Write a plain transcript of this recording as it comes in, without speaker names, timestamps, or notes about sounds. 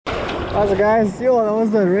How's it, guys? Yo, that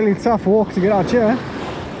was a really tough walk to get out here.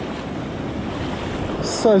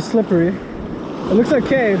 So slippery. It looks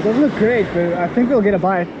okay, it doesn't look great, but I think we'll get a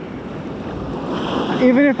bite.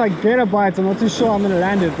 Even if I get a bite, I'm not too sure I'm gonna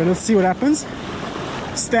land it, but let's see what happens.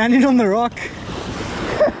 Standing on the rock,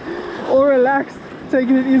 all relaxed,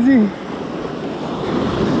 taking it easy.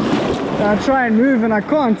 I try and move and I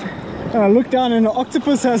can't. And I look down and an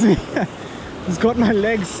octopus has me. It's got my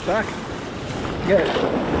legs stuck. Yeah.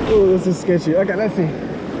 Oh, this is sketchy. Okay, let's see.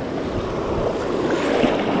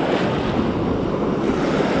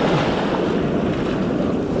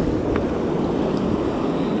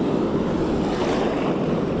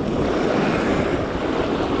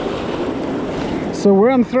 So where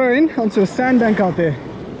I'm throwing onto a sandbank out there.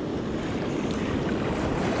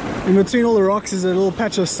 In between all the rocks is a little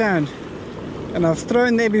patch of sand. And I've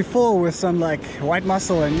thrown there before with some like white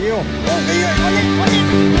mussel and eel. Oh, yeah, on it!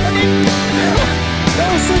 That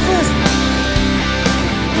was so fast!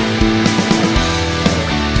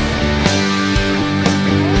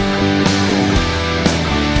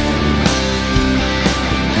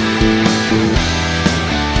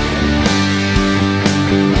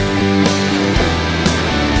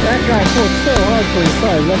 That guy fought so hard for his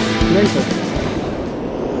size, that's mental.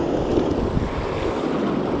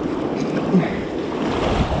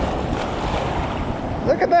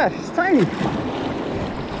 Look at that, it's tiny.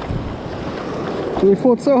 He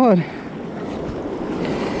fought so hard.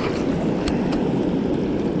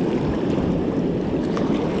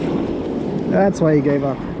 That's why he gave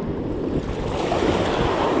up.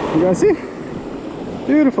 You guys see?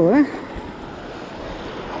 Beautiful, eh?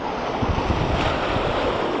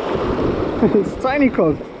 It's tiny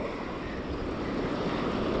Kob.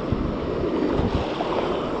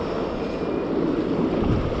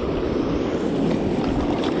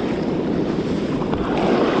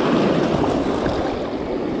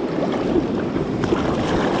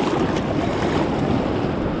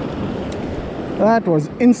 That was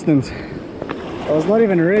instant. I was not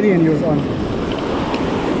even ready and he was on.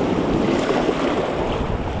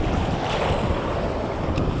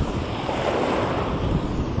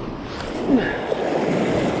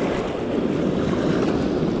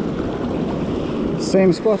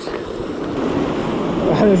 Same spot.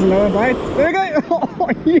 There's another bite. There we go. Oh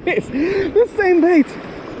yes, the same bait.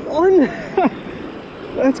 On.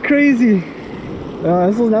 That's crazy.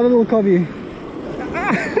 This is another little cobby.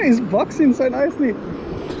 He's boxing so nicely. I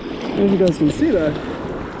don't know if you guys can see that.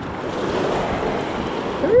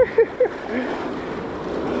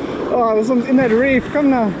 Oh, this one's in that reef. Come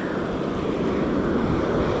now.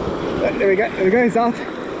 There we go. There we go. He's out.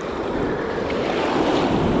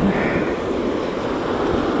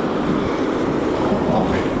 Oh.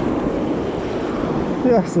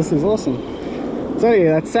 Yes, this is awesome. So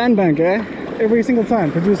yeah, that sandbank, eh? Every single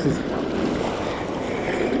time produces.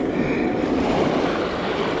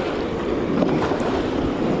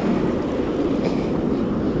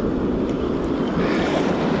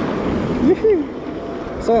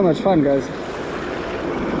 So much fun, guys.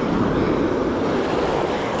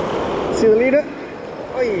 See the leader?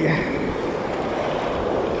 Oh yeah.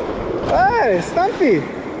 Hey, Stumpy!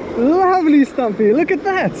 Lovely Stumpy, look at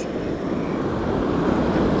that!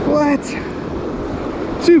 What?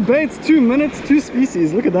 2 baits, 2 minutes, 2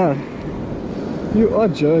 species, look at that. You are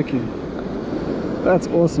joking. That's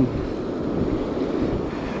awesome.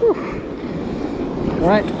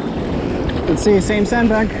 Alright, let's see, same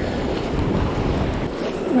sandbank.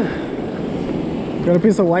 Got a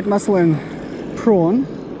piece of white mussel and prawn.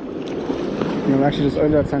 You'll actually just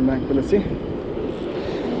over that sandbank, but let's see.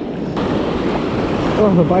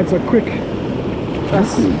 Oh, the bites are quick.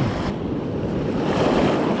 Fast.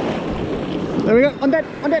 There we go, on that,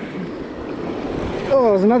 on that. Oh,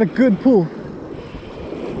 it was another good pull.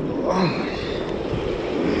 Oh.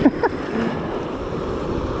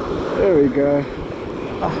 There we go.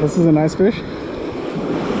 Oh, this is a nice fish.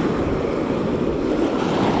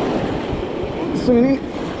 Swimming in.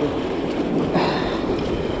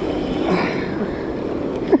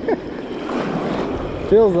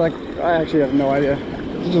 Feels like I actually have no idea.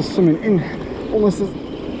 It's just swimming in, almost as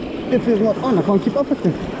if he's not on. I can't keep up with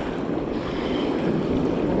him.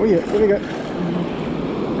 Oh yeah, there we go.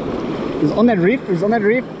 He's on that reef. He's on that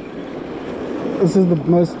reef. This is the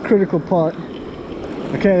most critical part.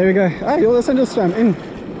 Okay, there we go. Ah, you also just swam in.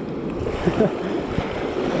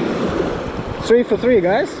 3 for 3,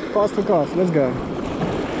 guys. Fast for cast. Let's go.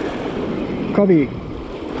 Cobby.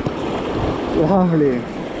 Lovely.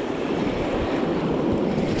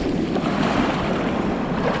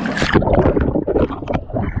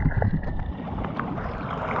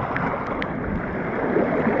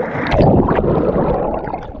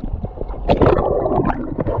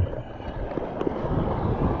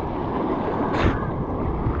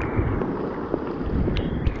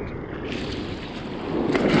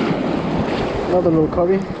 another little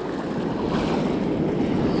cobby.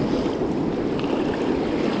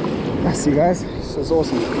 See guys, this is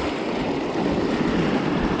awesome.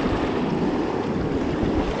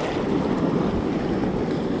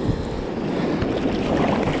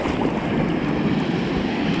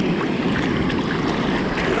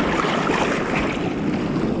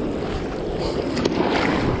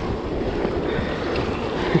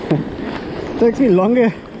 Takes me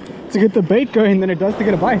longer to get the bait going than it does to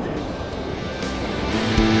get a bite.